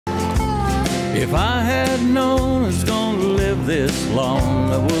If I had known I was gonna live this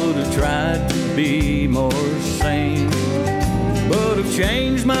long, I would have tried to be more sane, but I've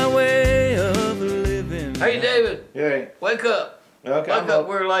changed my way of living. Hey, David. Yeah. Wake up. Okay. Wake up.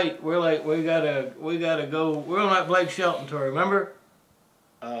 We're late. We're late. We gotta go. We're on that Blake Shelton tour. Remember?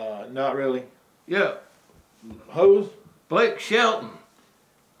 Not really. Yeah. Who's? Blake Shelton.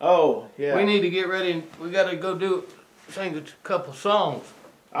 Oh, yeah. We need to get ready and we gotta go sing a couple songs.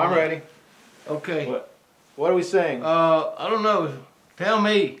 I'm ready. Okay. What do we sing? I don't know. Tell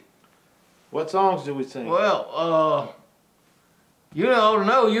me. What songs do we sing? Well, you ought to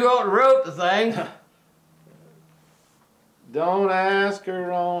know. You ought to wrote the thing. Don't ask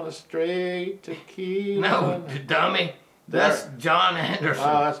her on a straight tequila. No, dummy. That's John Anderson.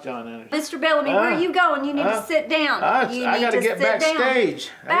 Oh, that's John Anderson. Mr. Bellamy, where are you going? You need to sit down. I gotta get backstage.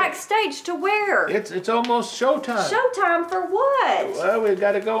 Backstage to where? It's almost showtime. Showtime for what? Well, we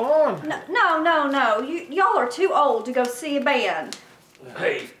gotta go on. No. Y'all are too old to go see a band.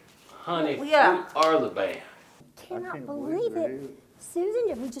 Hey, honey, Yeah. we are the band. Cannot believe it. Susan,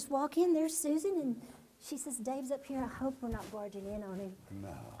 did we just walk in? There's Susan, and she says, Dave's up here. I hope we're not barging in on him. No.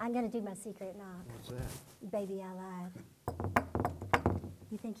 I'm going to do my secret knock. What's that? Baby, I lied.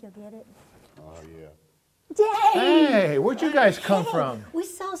 You think you'll get it? Oh, yeah. Dave! Hey, where'd you guys come from? We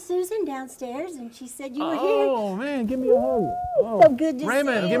saw Susan downstairs, and she said you were here. Oh, man, give me a hug. So good to see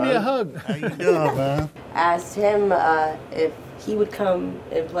Raymond, you. give me a hug. How you doing, man? Asked him if he would come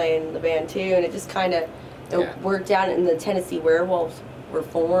and play in the band too, and it just kind of worked out. And the Tennessee Werewolves were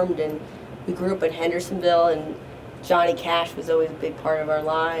formed, and we grew up in Hendersonville, and Johnny Cash was always a big part of our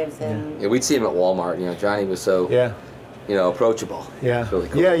lives. And yeah, we'd see him at Walmart. You know, Johnny was so approachable. Yeah, really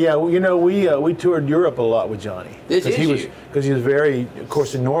cool. Yeah. Well, you know, we toured Europe a lot with Johnny. Did you? Because he was very, of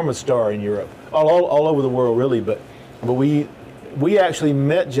course, enormous star in Europe, all over the world, really. But we actually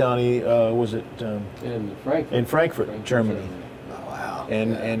met Johnny. Was it In Frankfurt? in Frankfurt, Germany? Oh, wow.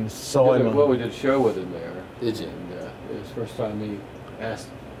 And saw him. Well, we did a show with him there. Did you? And it was the first time he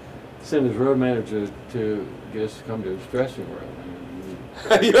sent his road manager to get us to come to his dressing room.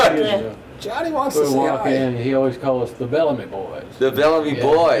 Johnny wants to We say walk hi. in, he always called us the Bellamy Boys. The Bellamy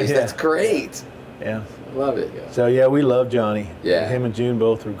Boys. Yeah. That's great. Yeah. I love it. So yeah, we love Johnny. Yeah. Him and June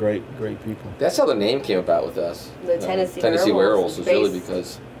both were great people. That's how the name came about with us. the Tennessee Werewolves was really based-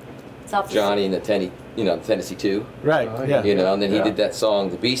 because it's off the Johnny and the Tennessee 2. Right. Oh, yeah. You know, and then he did that song,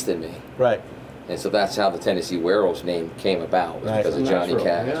 The Beast in Me. Right. And so that's how the Tennessee Werewolves name came about, was Right. because of Johnny Natural,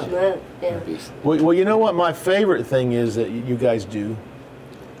 Cash. yeah. Yeah. Beast. Well, you know what? My favorite thing is that you guys do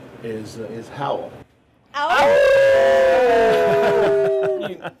is howl. Oh!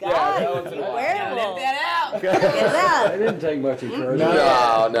 You got it. You werewolf. Get that out. It didn't take much encouragement.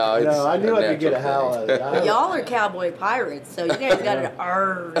 No. It's No, I knew I could get a natural howl thing. out of it. Y'all are cowboy pirates, so you guys got an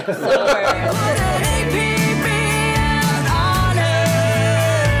R somewhere.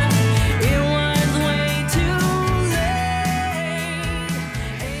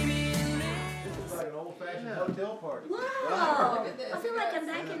 It's like an old-fashioned hotel party. Wow. I feel like I'm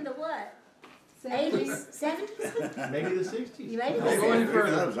back in the what? 80s? 70s? Maybe the 60s. You made it?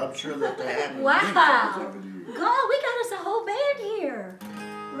 I'm sure that they have. Wow. God, we got us a whole band here.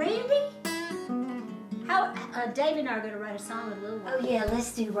 Randy? How, Dave and I are going to write a song in a little while. Oh, yeah,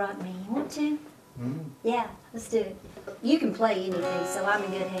 let's do Rock Me. You want to? Yeah, let's do it. You can play anything, so I'm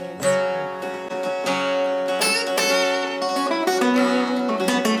in good hands.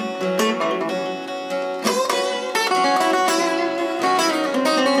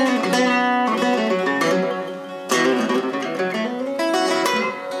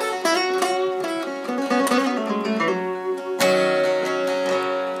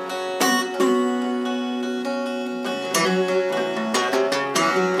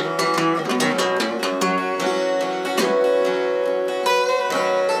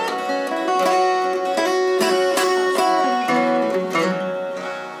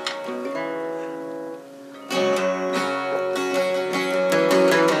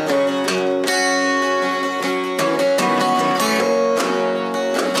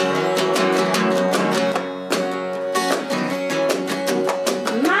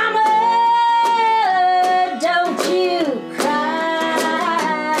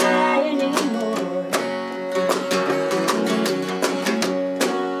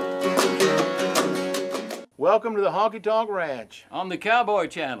 Welcome to the Honky Tonk Ranch. On the Cowboy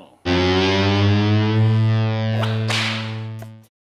Channel.